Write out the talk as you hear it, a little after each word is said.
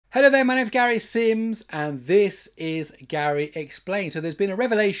Hello there, my name's Gary Sims and this is Gary Explains. So there's been a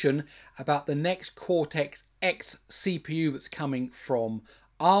revelation about the next Cortex-X CPU that's coming from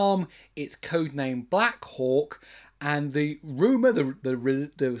ARM. It's codenamed Blackhawk, and the rumour,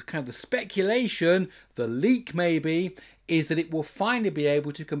 the kind of the speculation, the leak maybe, is that it will finally be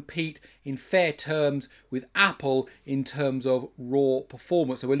able to compete in fair terms with Apple in terms of raw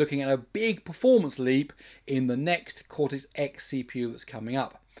performance. So we're looking at a big performance leap in the next Cortex-X CPU that's coming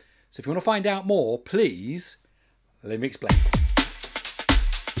up. So if you want to find out more, please let me explain.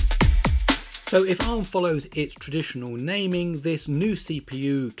 So if ARM follows its traditional naming, this new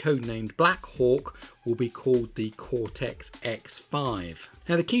CPU, codenamed Blackhawk, will be called the Cortex-X5.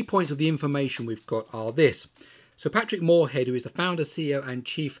 Now the key points of the information we've got are this. So Patrick Moorhead, who is the founder, CEO and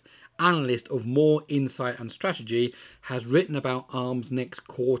chief analyst of More Insight and Strategy, has written about ARM's next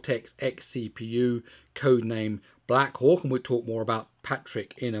Cortex-X CPU, codenamed Blackhawk, and we'll talk more about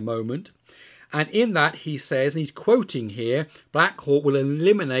Patrick in a moment. And in that he says, and he's quoting here, Blackhawk will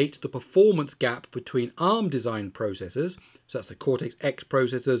eliminate the performance gap between ARM designed processors, so that's the Cortex-X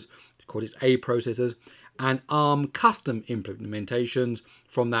processors, the Cortex-A processors, and ARM custom implementations.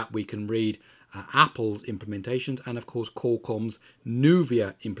 From that we can read Apple's implementations and of course Qualcomm's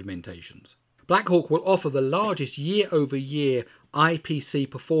Nuvia implementations. Blackhawk will offer the largest year-over-year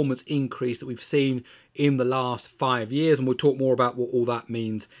IPC performance increase that we've seen in the last 5 years, and we'll talk more about what all that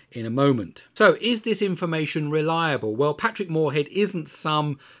means in a moment. So is this information reliable? Well, Patrick Moorhead isn't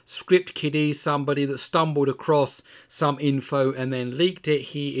some script kiddie, somebody that stumbled across some info and then leaked it.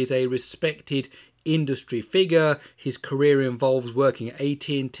 He is a respected industry figure. His career involves working at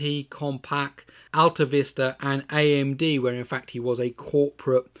AT&T, Compaq, Alta Vista and AMD, where in fact he was a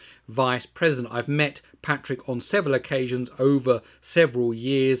corporate vice president. I've met Patrick on several occasions over several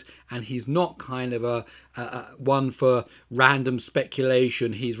years, and he's not kind of a one for random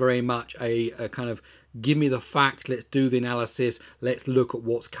speculation. He's very much a kind of give me the facts, let's do the analysis, let's look at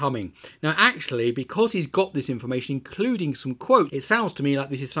what's coming. Now actually, because he's got this information, including some quotes, it sounds to me like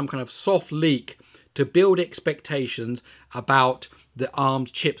this is some kind of soft leak to build expectations about the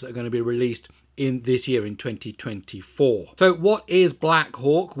ARM's chips that are going to be released in this year, in 2024. So what is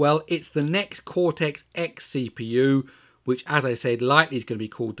Blackhawk? Well, it's the next Cortex-X CPU, which, as I said, likely is going to be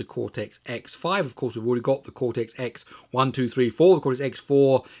called the Cortex-X5. Of course, we've already got the Cortex-X 1, 2, 3, 4, the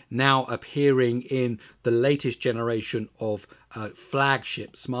Cortex-X4 now appearing in the latest generation of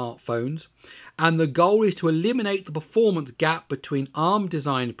flagship smartphones. And the goal is to eliminate the performance gap between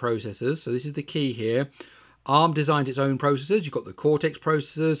ARM-designed processors. So this is the key here. ARM designs its own processors. You've got the Cortex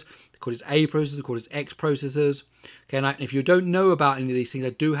processors, the Cortex-A processors, the Cortex-X processors. Okay, and if you don't know about any of these things,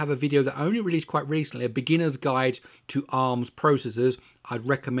 I do have a video that I only released quite recently, a beginner's guide to ARM's processors. I'd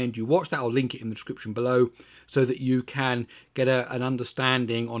recommend you watch that. I'll link it in the description below so that you can get an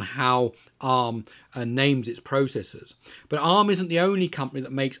understanding on how ARM names its processors. But ARM isn't the only company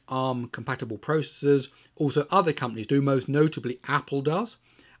that makes ARM-compatible processors. Also, other companies do, most notably Apple does,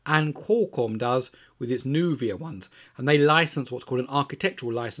 and Qualcomm does with its Nuvia ones. And they license what's called an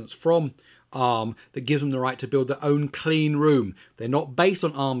architectural license from ARM that gives them the right to build their own clean room. They're not based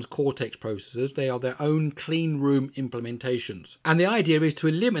on ARM's Cortex processors, they are their own clean room implementations. And the idea is to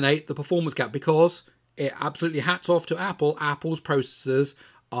eliminate the performance gap, because it absolutely hats off to Apple. Apple's processors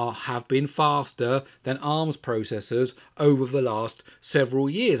have been faster than ARM's processors over the last several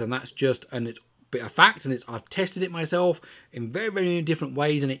years, and that's just, and it's a fact, and I've tested it myself in very, very different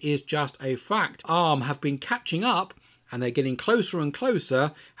ways, and it is just a fact. ARM have been catching up and they're getting closer and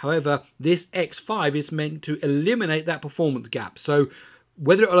closer. However, this X5 is meant to eliminate that performance gap. So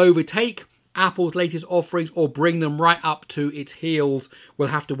whether it'll overtake Apple's latest offerings or bring them right up to its heels, we'll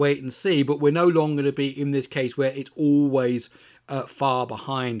have to wait and see. But we're no longer going to be in this case where it's always far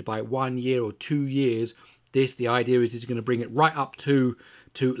behind by 1 year or 2 years. The idea is it's going to bring it right up to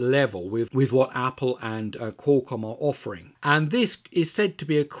level with what Apple and Qualcomm are offering. And this is said to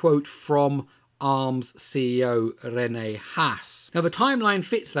be a quote from ARM's CEO Rene Haas. Now the timeline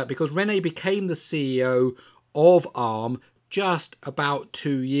fits that because Rene became the CEO of ARM just about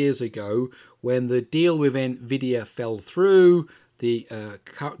 2 years ago when the deal with Nvidia fell through. The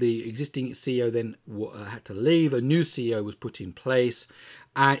existing CEO then had to leave. A new CEO was put in place,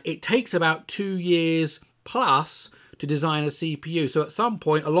 and it takes about 2 years plus to design a CPU. So at some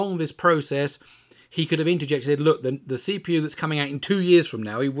point along this process, he could have interjected, said, look, the CPU that's coming out in 2 years from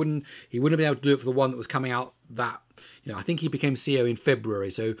now, he wouldn't have been able to do it for the one that was coming out that, I think he became CEO in February.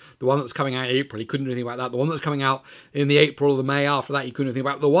 So the one that was coming out in April, he couldn't do anything about that. The one that's coming out in the April or the May after that, he couldn't do anything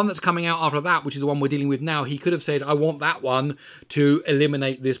about. The one that's coming out after that, which is the one we're dealing with now, he could have said, I want that one to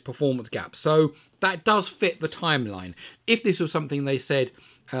eliminate this performance gap. So that does fit the timeline. If this was something they said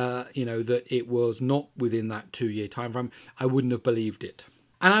that it was not within that 2-year time frame, I wouldn't have believed it.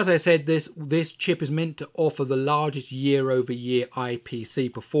 And as I said, this chip is meant to offer the largest year-over-year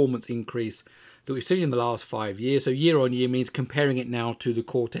IPC performance increase that we've seen in the last 5 years. So year-on-year means comparing it now to the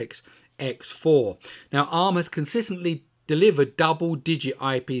Cortex-X4. Now, ARM has consistently delivered double-digit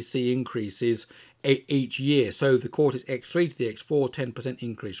IPC increases each year. So the Cortex-X3 to the X4, 10%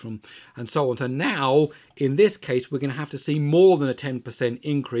 increase from, and so on. So now, in this case, we're going to have to see more than a 10%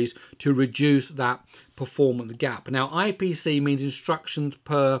 increase to reduce that performance gap. Now, IPC means instructions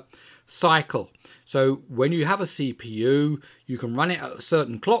per cycle. So when you have a CPU, you can run it at a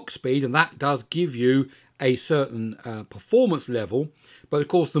certain clock speed, and that does give you a certain performance level. But of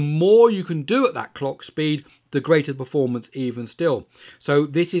course, the more you can do at that clock speed, the greater the performance even still. So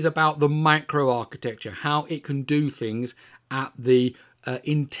this is about the microarchitecture, how it can do things at the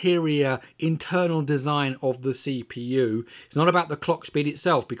internal design of the CPU. It's not about the clock speed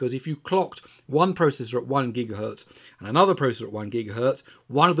itself, because if you clocked one processor at 1 gigahertz and another processor at 1 gigahertz,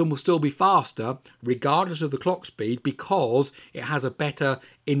 one of them will still be faster regardless of the clock speed, because it has a better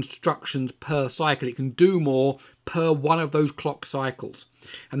instructions per cycle. It can do more per one of those clock cycles.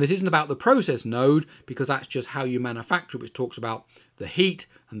 And this isn't about the process node, because that's just how you manufacture it, which talks about the heat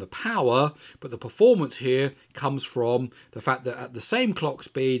and the power, but the performance here comes from the fact that at the same clock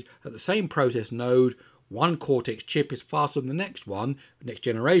speed, at the same process node, one Cortex chip is faster than the next one, next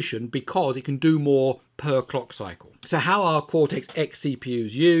generation, because it can do more per clock cycle. So how are Cortex-X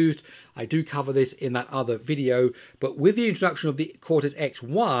CPUs used? I do cover this in that other video, but with the introduction of the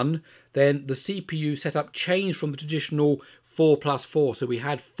Cortex-X1, then the CPU setup changed from the traditional 4+4. So we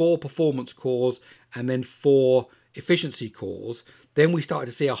had 4 performance cores and then 4 efficiency cores. Then we started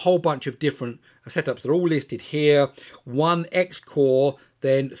to see a whole bunch of different setups. They're all listed here. 1 X core,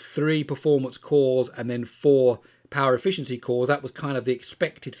 then 3 performance cores, and then 4 power efficiency cores. That was kind of the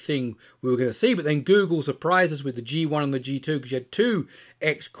expected thing we were going to see. But then Google surprised us with the G1 and the G2, because you had 2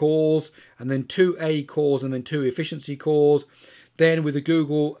 X cores, and then 2 A cores, and then 2 efficiency cores. Then with the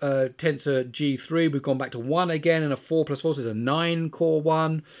Google Tensor G3, we've gone back to 1 again, and a 4+4, so it's a 9-core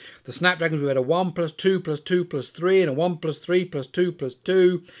one. The Snapdragons, we had a 1+2+2+3, and a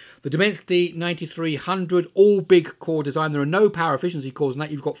 1+3+2+2. The Dimensity 9300, all big core design. There are no power efficiency cores in that.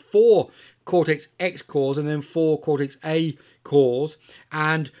 You've got 4 Cortex-X cores and then 4 Cortex-A cores.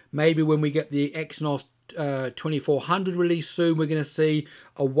 And maybe when we get the Exynos 2400 release soon, we're going to see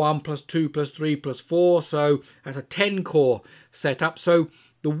a 1+2+3+4, so that's a 10-core setup. So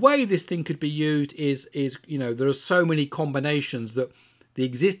the way this thing could be used is there are so many combinations that the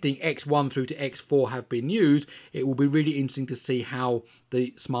existing X1 through to X4 have been used. It will be really interesting to see how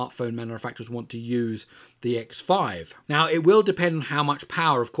the smartphone manufacturers want to use the X5. Now, it will depend on how much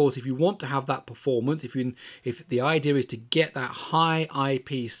power. Of course, if you want to have that performance, if the idea is to get that high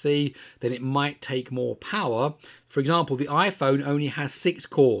IPC, then it might take more power. For example, the iPhone only has 6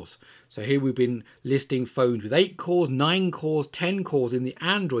 cores. So here we've been listing phones with 8 cores, 9 cores, 10 cores in the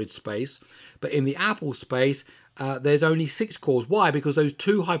Android space. But in the Apple space, there's only 6 cores. Why? Because those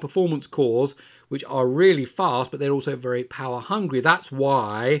 2 high performance cores, which are really fast, but they're also very power hungry. That's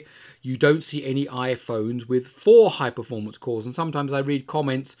why you don't see any iPhones with 4 high performance cores. And sometimes I read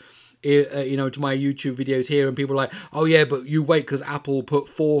comments to my YouTube videos here, and people are like, oh yeah, but you wait, because Apple will put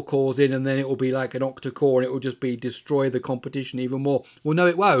 4 cores in and then it will be like an octa-core and it will just be destroy the competition even more. Well, no,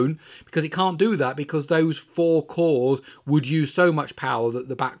 it won't, because it can't do that, because those 4 cores would use so much power that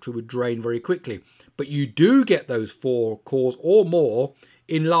the battery would drain very quickly. But you do get those 4 cores or more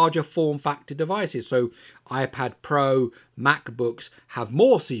in larger form factor devices. So iPad Pro, MacBooks have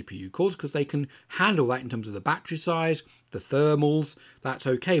more CPU cores because they can handle that in terms of the battery size, the thermals, that's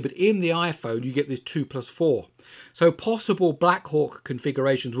okay. But in the iPhone, you get this 2+4. So possible Blackhawk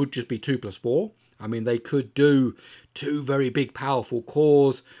configurations would just be 2+4. I mean, they could do 2 very big, powerful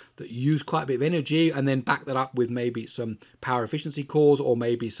cores that use quite a bit of energy, and then back that up with maybe some power efficiency cores or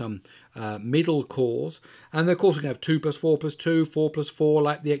maybe some middle cores. And of course, we can have 2+4+2, 4+4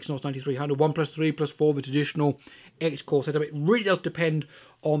 like the Exynos 9300, 1+3+4, the traditional X core setup. It really does depend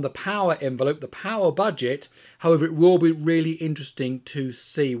on the power envelope, the power budget. However, it will be really interesting to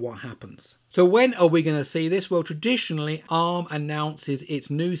see what happens. So when are we going to see this? Well, traditionally, ARM announces its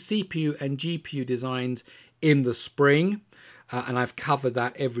new CPU and GPU designs in the spring. And I've covered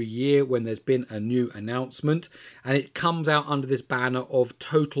that every year when there's been a new announcement. And it comes out under this banner of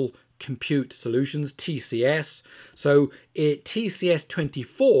Total Compute Solutions, TCS. So TCS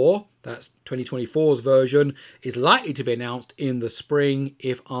 24, that's 2024's version, is likely to be announced in the spring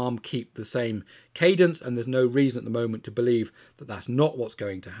if ARM keep the same cadence. And there's no reason at the moment to believe that that's not what's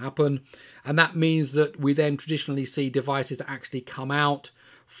going to happen. And that means that we then traditionally see devices that actually come out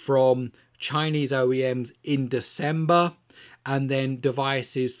from Chinese OEMs in December, and then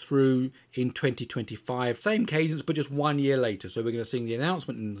devices through in 2025. Same cadence, but just 1 year later. So we're going to see the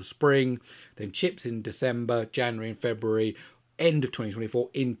announcement in the spring, then chips in December, January and February, end of 2024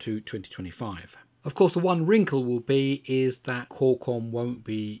 into 2025. Of course, the one wrinkle will be is that Qualcomm won't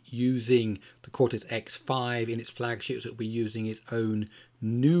be using the Cortex-X5 in its flagships. It'll be using its own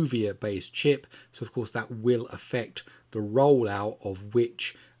Nuvia-based chip. So, of course, that will affect the rollout of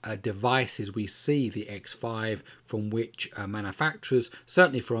which devices we see the X5 from which manufacturers,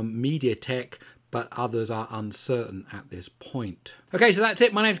 certainly from MediaTek, but others are uncertain at this point. Okay, so that's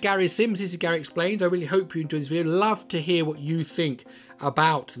it. My name's Gary Sims. This is Gary Explains. I really hope you enjoyed this video. Love to hear what you think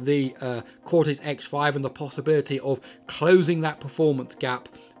about the Cortex-X5 and the possibility of closing that performance gap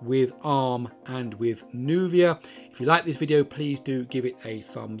with ARM and with Nuvia. If you like this video, please do give it a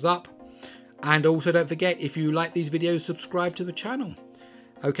thumbs up. And also don't forget, if you like these videos, subscribe to the channel.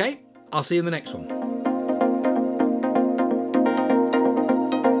 Okay, I'll see you in the next one.